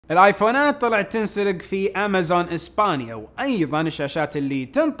الايفونات طلعت تنسرق في امازون اسبانيا، وايضا الشاشات اللي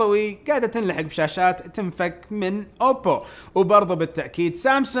تنطوي قاعده تنلحق بشاشات تنفك من اوبو، وبرضه بالتاكيد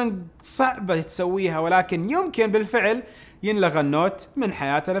سامسونج صعبه تسويها، ولكن يمكن بالفعل ينلغى النوت من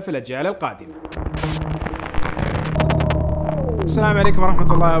حياتنا في الاجيال القادمه. السلام عليكم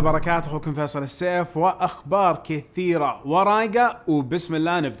ورحمة الله وبركاته، أخوكم فيصل السيف، وأخبار كثيرة ورايقة، وبسم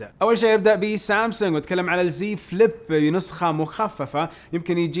الله نبدأ. أول شيء يبدأ بسامسونج، واتكلم على الزي فليب بنسخة مخففة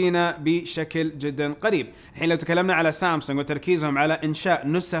يمكن يجينا بشكل جدا قريب. الحين لو تكلمنا على سامسونج وتركيزهم على إنشاء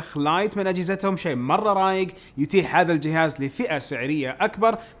نسخ لايت من أجهزتهم، شيء مرة رايق يتيح هذا الجهاز لفئة سعرية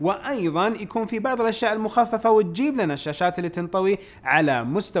أكبر، وأيضا يكون في بعض الأشياء المخففة وتجيب لنا الشاشات اللي تنطوي على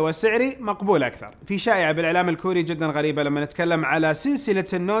مستوى سعري مقبول أكثر. في شائعة بالإعلام الكوري جدا غريبة لما نتكلم على سلسلة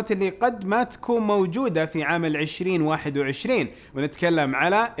النوت اللي قد ما تكون موجودة في عام 2021، ونتكلم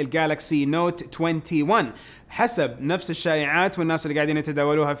على الجالكسي نوت 21. حسب نفس الشائعات والناس اللي قاعدين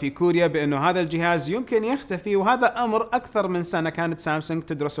يتداولوها في كوريا بأنه هذا الجهاز يمكن يختفي، وهذا أمر أكثر من سنة كانت سامسونج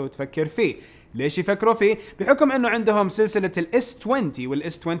تدرسه وتفكر فيه. ليش يفكروا فيه؟ بحكم انه عندهم سلسلة الاس 20،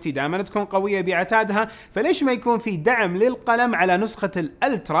 والاس 20 دائما تكون قوية بعتادها، فليش ما يكون في دعم للقلم على نسخة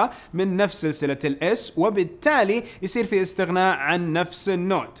الالترا من نفس سلسلة الاس، وبالتالي يصير في استغناء عن نفس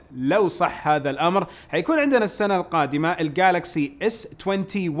النوت. لو صح هذا الامر حيكون عندنا السنة القادمة الجالكسي اس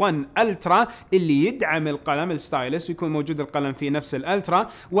 21 الترا اللي يدعم القلم الستايلس، ويكون موجود القلم في نفس الالترا،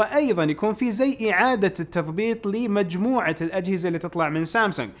 وايضا يكون في زي اعادة التضبيط لمجموعة الاجهزة اللي تطلع من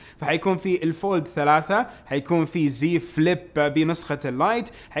سامسونج. فحيكون في الفولد 3، حيكون في زي فليب بنسخة اللايت،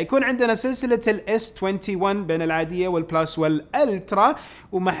 حيكون عندنا سلسلة الاس 21 بين العادية والبلس والالترا،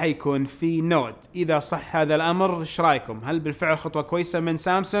 وما حيكون في نوت. اذا صح هذا الامر ايش رايكم؟ هل بالفعل خطوة كويسة من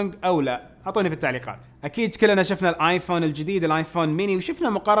سامسونج او لا؟ اعطوني في التعليقات. اكيد كلنا شفنا الايفون الجديد، الايفون ميني، وشفنا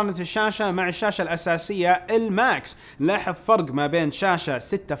مقارنة الشاشة مع الشاشة الاساسية الماكس. لاحظ فرق ما بين شاشة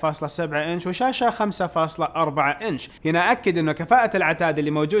 6.7 انش وشاشة 5.4 انش. هنا اكد انه كفاءة العتاد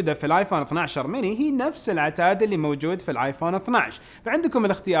اللي موجودة في الايفون 12 ميني هي نفس العتاد اللي موجود في الايفون 12. فعندكم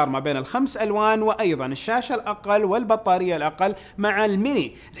الاختيار ما بين الخمس الوان، وايضا الشاشة الاقل والبطارية الاقل مع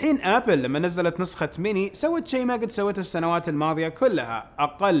الميني. الحين ابل لما نزلت نسخة ميني سوت شيء ما قد سوته السنوات الماضية كلها،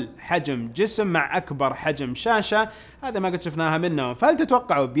 اقل حجم جسم مع اكبر حجم شاشة. هذا ما قد شفناها منهم. فهل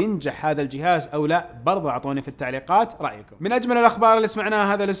تتوقعوا بينجح هذا الجهاز او لا؟ برضو اعطوني في التعليقات رايكم. من اجمل الاخبار اللي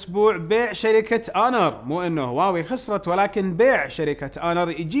سمعناها هذا الاسبوع بيع شركة هونر. مو انه هواوي خسرت، ولكن بيع شركة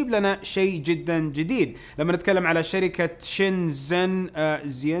هونر يجيب لنا شيء جدا جديد. لما نتكلم على شركة شنزن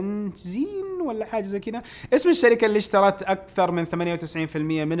زين ولا حاجه زي كذا، اسم الشركه اللي اشترت اكثر من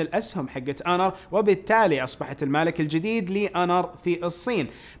 98% من الاسهم حقت هونر، وبالتالي اصبحت المالك الجديد لهونر في الصين،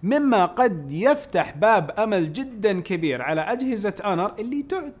 مما قد يفتح باب امل جدا كبير على اجهزه هونر اللي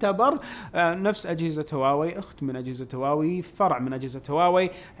تعتبر نفس اجهزه هواوي، اخت من اجهزه هواوي، فرع من اجهزه هواوي،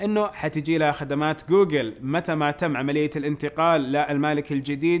 انه حتجي لها خدمات جوجل. متى ما تم عمليه الانتقال للمالك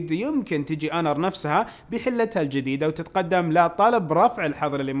الجديد يمكن تجي هونر نفسها بحلتها الجديده وتتقدم لطلب رفع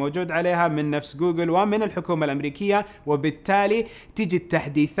الحظر اللي موجود عليها من نفس جوجل ومن الحكومة الأمريكية، وبالتالي تيجي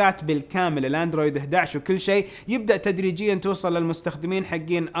التحديثات بالكامل الاندرويد 11 وكل شيء يبدأ تدريجيا توصل للمستخدمين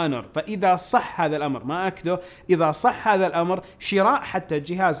حقين هونر. فإذا صح هذا الأمر، ما أكده، إذا صح هذا الأمر، شراء حتى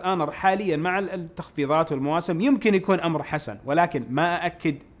جهاز هونر حاليا مع التخفيضات والمواسم يمكن يكون أمر حسن، ولكن ما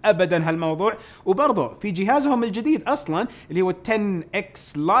أكد ابدا هالموضوع. وبرضه في جهازهم الجديد اصلا اللي هو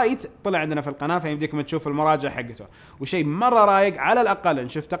 10X لايت طلع عندنا في القناه، فيمديكم تشوفوا المراجعه حقته، وشيء مره رايق. على الاقل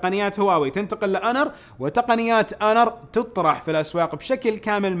نشوف تقنيات هواوي تنتقل لهونر، وتقنيات هونر تطرح في الاسواق بشكل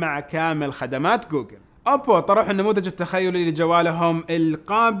كامل مع كامل خدمات جوجل. اوبو طرحوا النموذج التخيلي لجوالهم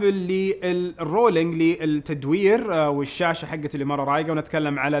القابل للرولينج للتدوير، والشاشه حقته اللي مره رايقه،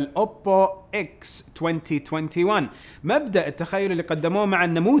 ونتكلم على الاوبو اكس 2021. مبدا التخيل اللي قدموه مع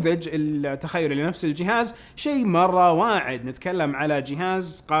النموذج التخيلي لنفس الجهاز شيء مره واعد. نتكلم على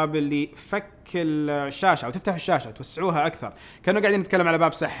جهاز قابل لفك الشاشه او تفتح الشاشه وتوسعوها اكثر، كانوا قاعدين نتكلم على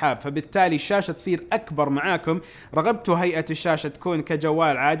باب سحاب، فبالتالي الشاشه تصير اكبر معاكم. رغبتوا هيئه الشاشه تكون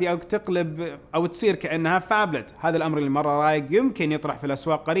كجوال عادي او تقلب او تصير كانها فابلت. هذا الامر اللي مره رايق يمكن يطرح في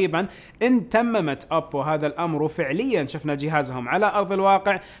الاسواق قريبا ان تممت اوبو هذا الامر، وفعليا شفنا جهازهم على ارض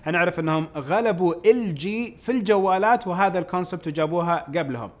الواقع. هنعرف انهم غلبوا LG في الجوالات، وهذا الكونسبت وجابوها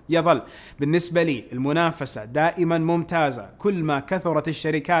قبلهم. يظل بالنسبه لي المنافسه دائما ممتازه، كل ما كثرت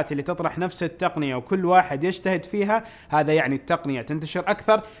الشركات اللي تطرح نفس التقنية وكل واحد يجتهد فيها، هذا يعني التقنية تنتشر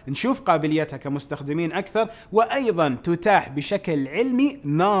أكثر، نشوف قابليتها كمستخدمين أكثر، وأيضا تتاح بشكل علمي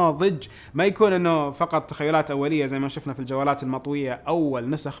ناضج، ما يكون أنه فقط تخيلات أولية زي ما شفنا في الجوالات المطوية أول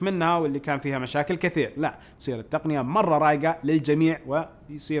نسخ منها واللي كان فيها مشاكل كثير. لا، تصير التقنية مرة رايقة للجميع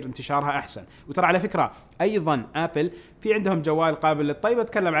يصير انتشارها احسن. وترى على فكره ايضا ابل في عندهم جوال قابل للطي،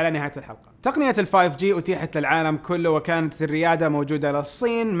 بتكلم على نهايه الحلقه. تقنيه ال5G اتيحت للعالم كله، وكانت الرياده موجوده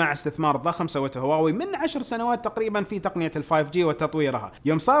للصين مع استثمار ضخم سوته هواوي من 10 سنوات تقريبا في تقنيه ال5G وتطويرها.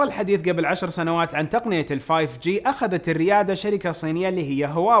 يوم صار الحديث قبل 10 سنوات عن تقنيه ال5G اخذت الرياده شركه صينيه اللي هي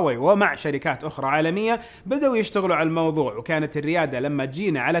هواوي، ومع شركات اخرى عالميه بداوا يشتغلوا على الموضوع. وكانت الرياده لما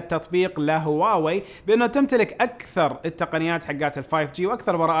جينا على التطبيق لهواوي بانه تمتلك اكثر التقنيات حقات ال5G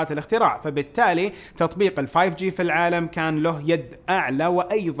واكثر براءات الاختراع، فبالتالي تطبيق ال5G في العالم كان له يد اعلى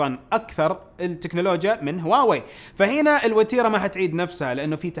وايضا اكثر التكنولوجيا من هواوي. فهنا الوتيره ما حتعيد نفسها،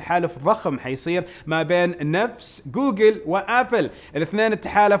 لانه في تحالف ضخم حيصير ما بين نفس جوجل وابل. الاثنين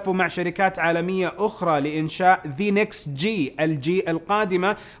تحالفوا مع شركات عالميه اخرى لانشاء ذي نيكست جي، الجي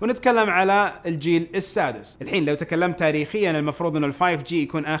القادمه، ونتكلم على الجيل السادس. الحين لو تكلمت تاريخيا المفروض انه ال5G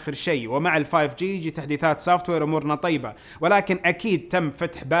يكون اخر شيء، ومع ال5G يجي تحديثات سوفت وير، امورنا طيبه، ولكن اكيد تم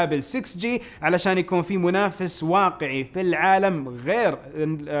فتح باب ال6G علشان يكون في منافس واقعي في العالم غير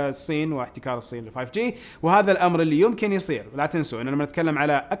الصين واحتكار الصين لل5G، وهذا الامر اللي يمكن يصير. ولا تنسوا اننا نتكلم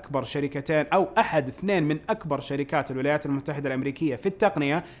على اكبر شركتين او احد اثنين من اكبر شركات الولايات المتحده الامريكيه في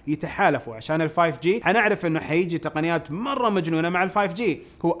التقنيه يتحالفوا عشان ال5G. حنعرف انه حيجي تقنيات مره مجنونه مع ال5G.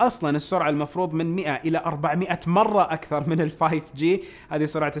 هو اصلا السرعه المفروض من 100 الى 400 مره اكثر من ال5G، هذه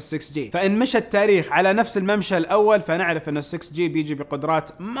سرعه ال6G. فان مشى التاريخ على نفس الممشى الاول فنعرف انه ال6G بيجي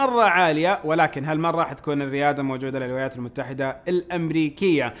بقدرات مره عاليه، ولكن هالمره حتكون الرياده موجوده للولايات المتحده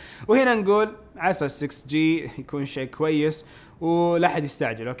الامريكيه. وهنا نقول عسى ال6G يكون شيء كويس ولا حد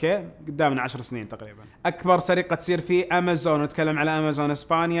يستعجل. اوكي، قدامنا 10 سنين تقريبا. اكبر سرقه تصير في امازون، نتكلم على امازون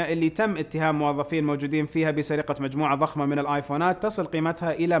اسبانيا اللي تم اتهام موظفين موجودين فيها بسرقه مجموعه ضخمه من الايفونات تصل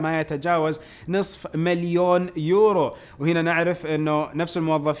قيمتها الى ما يتجاوز $500,000 يورو. وهنا نعرف انه نفس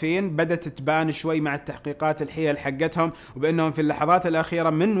الموظفين بدات تبان شوي مع التحقيقات الحيل حقتهم، وبانهم في اللحظات الاخيره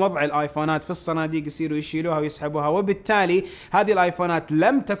من وضع الايفونات في الصناديق يصيروا يشيلوها ويسحبوها، وبالتالي هذه الايفونات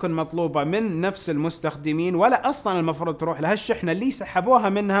لم تكن مطلوبه من نفس المستخدمين ولا اصلا المفروض تروح لها الشحنه اللي سحبوها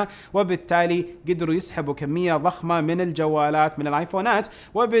منها، وبالتالي قدروا يسحبوا كميه ضخمه من الجوالات من الايفونات،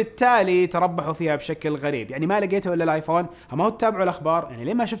 وبالتالي تربحوا فيها بشكل غريب. يعني ما لقيتوا الا الايفون؟ ما هو تتابعوا الاخبار؟ يعني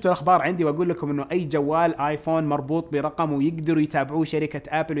ليه ما شفتوا الاخبار عندي واقول لكم انه اي جوال ايفون مربوط برقم ويقدروا يتابعوه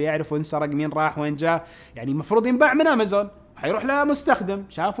شركه ابل ويعرفوا انسرق مين راح وين جاء؟ يعني المفروض ينباع من امازون، حيروح لمستخدم،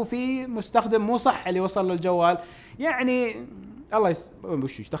 شافوا في مستخدم مو صح اللي وصل له الجوال. يعني الله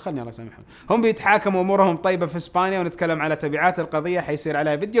وش دخلني الله يسامحهم. هم بيتحاكموا، امورهم طيبه في اسبانيا، ونتكلم على تبعات القضيه حيصير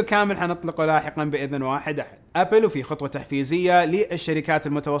عليها فيديو كامل حنطلقه لاحقا باذن واحد احد. ابل وفي خطوه تحفيزيه للشركات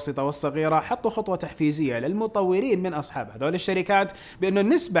المتوسطه والصغيره، حطوا خطوه تحفيزيه للمطورين من اصحاب هذول الشركات بانه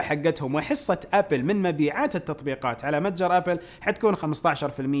النسبه حقتهم وحصه ابل من مبيعات التطبيقات على متجر ابل حتكون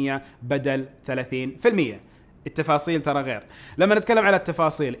 15% بدل 30%. التفاصيل ترى غير. لما نتكلم على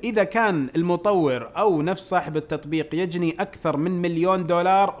التفاصيل، إذا كان المطور أو نفس صاحب التطبيق يجني أكثر من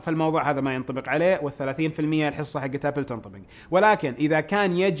 $1,000,000 فالموضوع هذا ما ينطبق عليه، وال30% الحصة حقت أبل تنطبق. ولكن إذا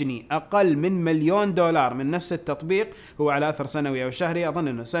كان يجني أقل من $1,000,000 من نفس التطبيق، هو على أثر سنوي أو شهري، أظن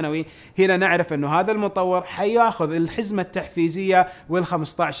أنه سنوي، هنا نعرف أنه هذا المطور حياخذ الحزمة التحفيزية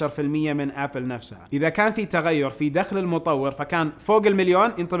وال15% من أبل نفسها. إذا كان في تغير في دخل المطور فكان فوق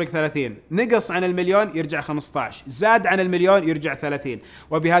 $1,000,000 ينطبق 30، نقص عن $1,000,000 يرجع 15، زاد عن $1,000,000 يرجع 30.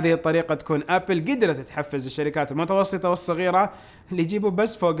 وبهذه الطريقة تكون أبل قدرت تحفز الشركات المتوسطة والصغيرة اللي يجيبوا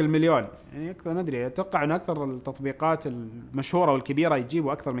بس فوق $1,000,000. يعني أكثر، ما أدري، أتوقع أن أكثر التطبيقات المشهورة والكبيرة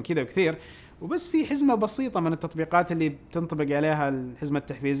يجيبوا أكثر من كذا بكثير، وبس في حزمة بسيطة من التطبيقات اللي بتنطبق عليها الحزمة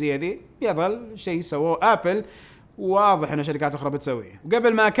التحفيزية دي يظل شيء سووه أبل، واضح انه شركات اخرى بتسويه.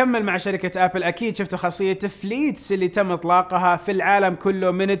 وقبل ما اكمل مع شركه ابل، اكيد شفتوا خاصيه فليتس اللي تم اطلاقها في العالم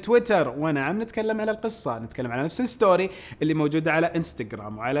كله من تويتر. ونعم نتكلم على القصه، نتكلم على نفس الستوري اللي موجوده على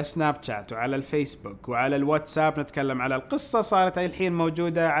انستغرام وعلى سناب شات وعلى الفيسبوك وعلى الواتساب. نتكلم على القصه صارت الحين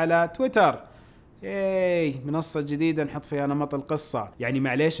موجوده على تويتر. منصة جديدة نحط فيها نمط القصة. يعني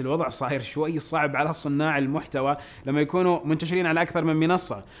معليش الوضع صاير شوي صعب على صناع المحتوى لما يكونوا منتشرين على أكثر من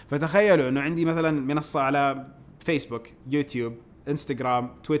منصة. فتخيلوا أنه عندي مثلا منصة على فيسبوك، يوتيوب، انستغرام،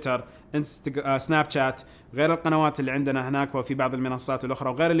 تويتر، سناب شات، غير القنوات اللي عندنا هناك وفي بعض المنصات الأخرى،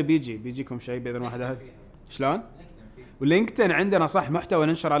 وغير اللي بيجيكم شيء بإذن واحد أحد. شلون؟ ولينكدين عندنا صح، محتوى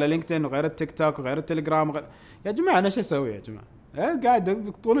ننشر على لينكدين، وغير التيك توك وغير التليجرام يا جماعة أنا شو أسوي يا جماعة؟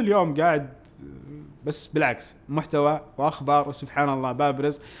 قاعد طول اليوم قاعد بس بالعكس محتوى واخبار وسبحان الله باب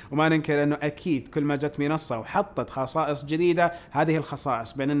رزق. وما ننكر انه اكيد كل ما جت منصه وحطت خصائص جديده، هذه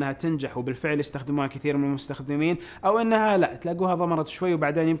الخصائص بين انها تنجح وبالفعل يستخدموها كثير من المستخدمين، او انها لا تلاقوها ضمرت شوي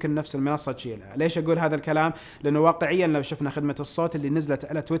وبعدين يمكن نفس المنصه تشيلها. ليش اقول هذا الكلام؟ لانه واقعيا لو شفنا خدمه الصوت اللي نزلت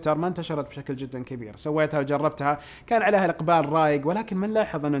على تويتر ما انتشرت بشكل جدا كبير. سويتها وجربتها، كان عليها الاقبال رايق، ولكن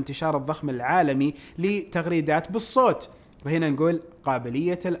بنلاحظ انه انتشار الضخم العالمي لتغريدات بالصوت. وهنا نقول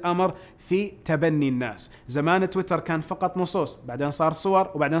قابلية الأمر في تبني الناس. زمان تويتر كان فقط نصوص، بعدين صار صور،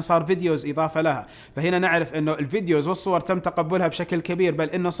 وبعدين صار فيديوز إضافة لها. فهنا نعرف أنه الفيديوز والصور تم تقبلها بشكل كبير، بل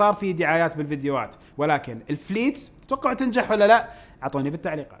أنه صار في دعايات بالفيديوهات. ولكن الفليتس تتوقع تنجح ولا لا؟ اعطوني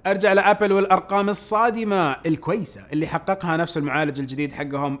بالتعليقات. ارجع لابل والارقام الصادمه الكويسه اللي حققها نفس المعالج الجديد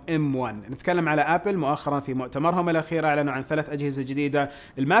حقهم M1. نتكلم على ابل مؤخرا في مؤتمرهم الاخير اعلنوا عن 3 اجهزه جديده: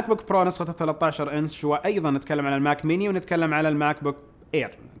 الماك بوك برو نسخه 13 انش، وايضا نتكلم على الماك ميني، ونتكلم على الماك بوك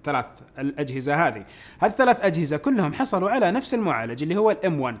اير. 3 الأجهزة هذه ال3 أجهزة كلهم حصلوا على نفس المعالج اللي هو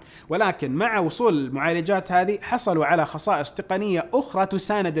الM1، ولكن مع وصول المعالجات هذه حصلوا على خصائص تقنية أخرى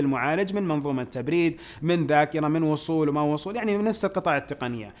تساند المعالج، من منظومة تبريد، من ذاكرة، من وصول وما وصول، يعني من نفس القطع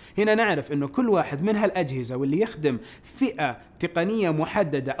التقنية. هنا نعرف أنه كل واحد من هالأجهزة واللي يخدم فئة تقنية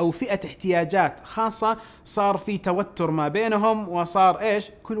محددة أو فئة احتياجات خاصة صار في توتر ما بينهم، وصار إيش؟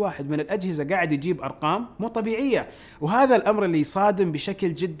 كل واحد من الأجهزة قاعد يجيب أرقام مو طبيعية، وهذا الأمر اللي يصادم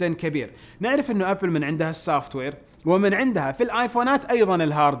بشكل جدا كبير. نعرف أنه أبل من عندها السوفت وير، ومن عندها في الايفونات ايضا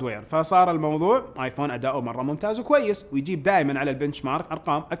الهاردوير، فصار الموضوع ايفون اداؤه مره ممتاز وكويس، ويجيب دائما على البنش مارك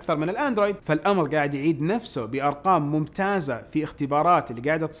ارقام اكثر من الاندرويد، فالامر قاعد يعيد نفسه بارقام ممتازه في اختبارات اللي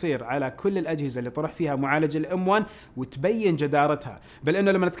قاعده تصير على كل الاجهزه اللي طرح فيها معالج الام 1، وتبين جدارتها. بل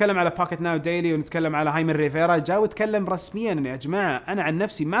انه لما نتكلم على باكيت ناو ديلي ونتكلم على هايمن ريفيرا، جاء وتكلم رسميا انه يا جماعه انا عن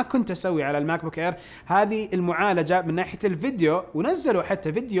نفسي ما كنت اسوي على الماك بوك اير هذه المعالجه من ناحيه الفيديو، ونزلوا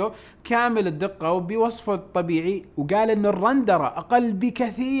حتى فيديو كامل الدقه وبوصفه الطبيعي، وقال انه الرندرة اقل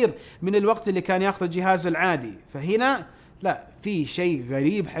بكثير من الوقت اللي كان ياخذ الجهاز العادي. فهنا لا، في شيء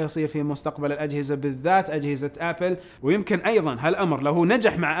غريب حيصير في مستقبل الأجهزة، بالذات أجهزة أبل. ويمكن أيضا هالأمر لو هو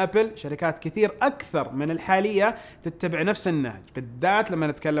نجح مع أبل، شركات كثير أكثر من الحالية تتبع نفس النهج، بالذات لما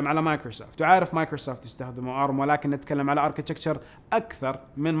نتكلم على مايكروسوفت. وعارف مايكروسوفت يستخدموا ARM، ولكن نتكلم على أركتكتشر أكثر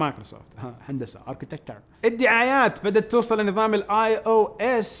من مايكروسوفت، هندسة أركتكتشر. الدعايات بدأت توصل لنظام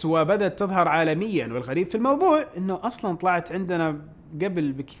iOS وبدأت تظهر عالميا، والغريب في الموضوع أنه أصلا طلعت عندنا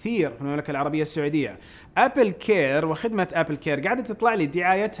قبل بكثير في المملكة العربية السعودية. أبل كير وخدمة أبل كير قاعدة تطلع لي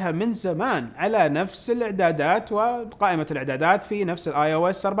دعايتها من زمان على نفس الإعدادات وقائمة الإعدادات في نفس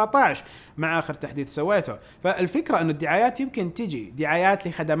iOS 14 مع آخر تحديث سويته. فالفكرة أنه الدعايات يمكن تجي دعايات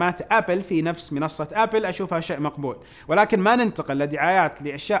لخدمات أبل في نفس منصة أبل، أشوفها شيء مقبول، ولكن ما ننتقل لدعايات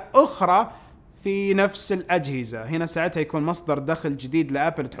لأشياء أخرى في نفس الأجهزة. هنا ساعتها يكون مصدر دخل جديد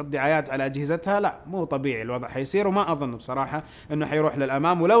لأبل تحط دعايات على أجهزتها. لا، مو طبيعي الوضع حيصير، وما أظن بصراحة أنه حيروح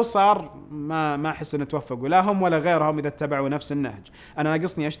للأمام، ولو صار ما أحس أنه توفقوا لا هم ولا غيرهم إذا اتبعوا نفس النهج. أنا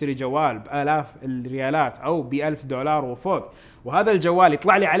ناقصني أشتري جوال بآلاف الريالات أو $1000 وفوق، وهذا الجوال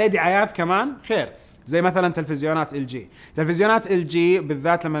يطلع لي عليه دعايات كمان، خير. زي مثلا تلفزيونات تلفزيونات LG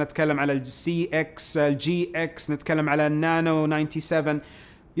بالذات، لما نتكلم على CX GX، نتكلم على النانو 97،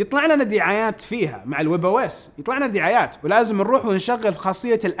 يطلع لنا دعايات فيها مع الويب او اس، يطلع لنا دعايات، ولازم نروح ونشغل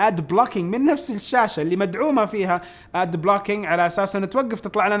خاصيه الاد بلوكينج من نفس الشاشه اللي مدعومه فيها اد بلوكينج على اساس انه توقف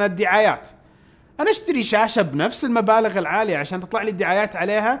تطلع لنا الدعايات. انا اشتري شاشه بنفس المبالغ العاليه عشان تطلع لي الدعايات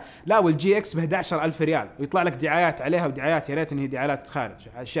عليها؟ لا، والجي اكس ب 11,000 ريال ويطلع لك دعايات عليها، ودعايات يا ريت ان هي دعايات خارج،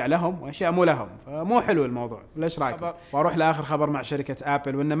 اشياء لهم واشياء مو لهم، فمو حلو الموضوع. ليش رايكم؟ واروح لاخر خبر مع شركه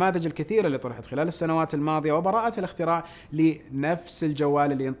ابل والنماذج الكثيره اللي طرحت خلال السنوات الماضيه وبراءه الاختراع لنفس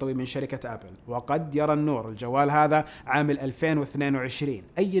الجوال اللي ينطوي من شركه ابل، وقد يرى النور الجوال هذا عام 2022.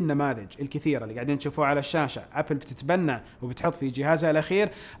 اي النماذج الكثيره اللي قاعدين تشوفوها على الشاشه ابل بتتبنى وبتحط في جهازها الاخير؟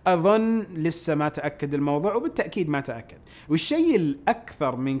 اظن لسه ما تأكد الموضوع، وبالتأكيد ما تأكد. والشيء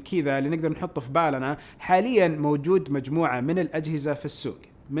الأكثر من كذا اللي نقدر نحطه في بالنا، حاليا موجود مجموعة من الأجهزة في السوق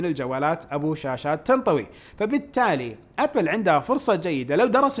من الجوالات أبو شاشات تنطوي، فبالتالي أبل عندها فرصة جيدة لو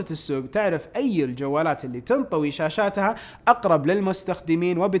درست السوق تعرف أي الجوالات اللي تنطوي شاشاتها أقرب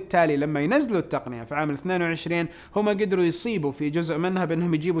للمستخدمين، وبالتالي لما ينزلوا التقنية في عام 22 هم قدروا يصيبوا في جزء منها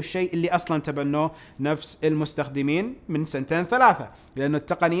بأنهم يجيبوا الشيء اللي أصلا تبنوه نفس المستخدمين من 2-3، لأنه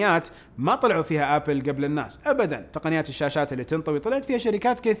التقنيات ما طلعوا فيها أبل قبل الناس أبدا. تقنيات الشاشات اللي تنطوي طلعت فيها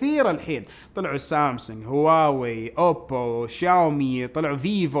شركات كثيرة الحين، طلعوا سامسونج، هواوي، أوبو، شاومي، طلعوا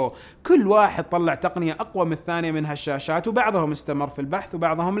فيفو، كل واحد طلع تقنية أقوى من الثانية من هالشاشات، وبعضهم استمر في البحث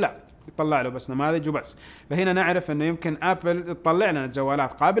وبعضهم لا، يطلع له بس نماذج وبس. فهنا نعرف أنه يمكن أبل تطلع لنا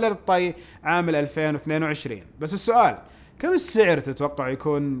جوالات قابلة للطي عام 2022. بس السؤال، كم السعر تتوقع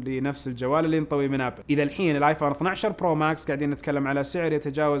يكون لنفس الجوال اللي ينطوي من ابل؟ اذا الحين الايفون 12 برو ماكس قاعدين نتكلم على سعر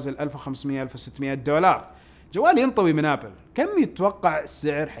يتجاوز ال 1500 1600 دولار، جوال ينطوي من ابل، كم يتوقع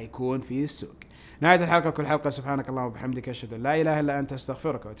السعر حيكون في السوق؟ نهاية الحلقة كل حلقة، سبحانك اللهم وبحمدك، اشهد ان لا اله الا انت،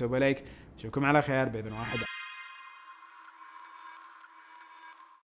 استغفرك واتوب اليك. اشوفكم على خير باذن واحد.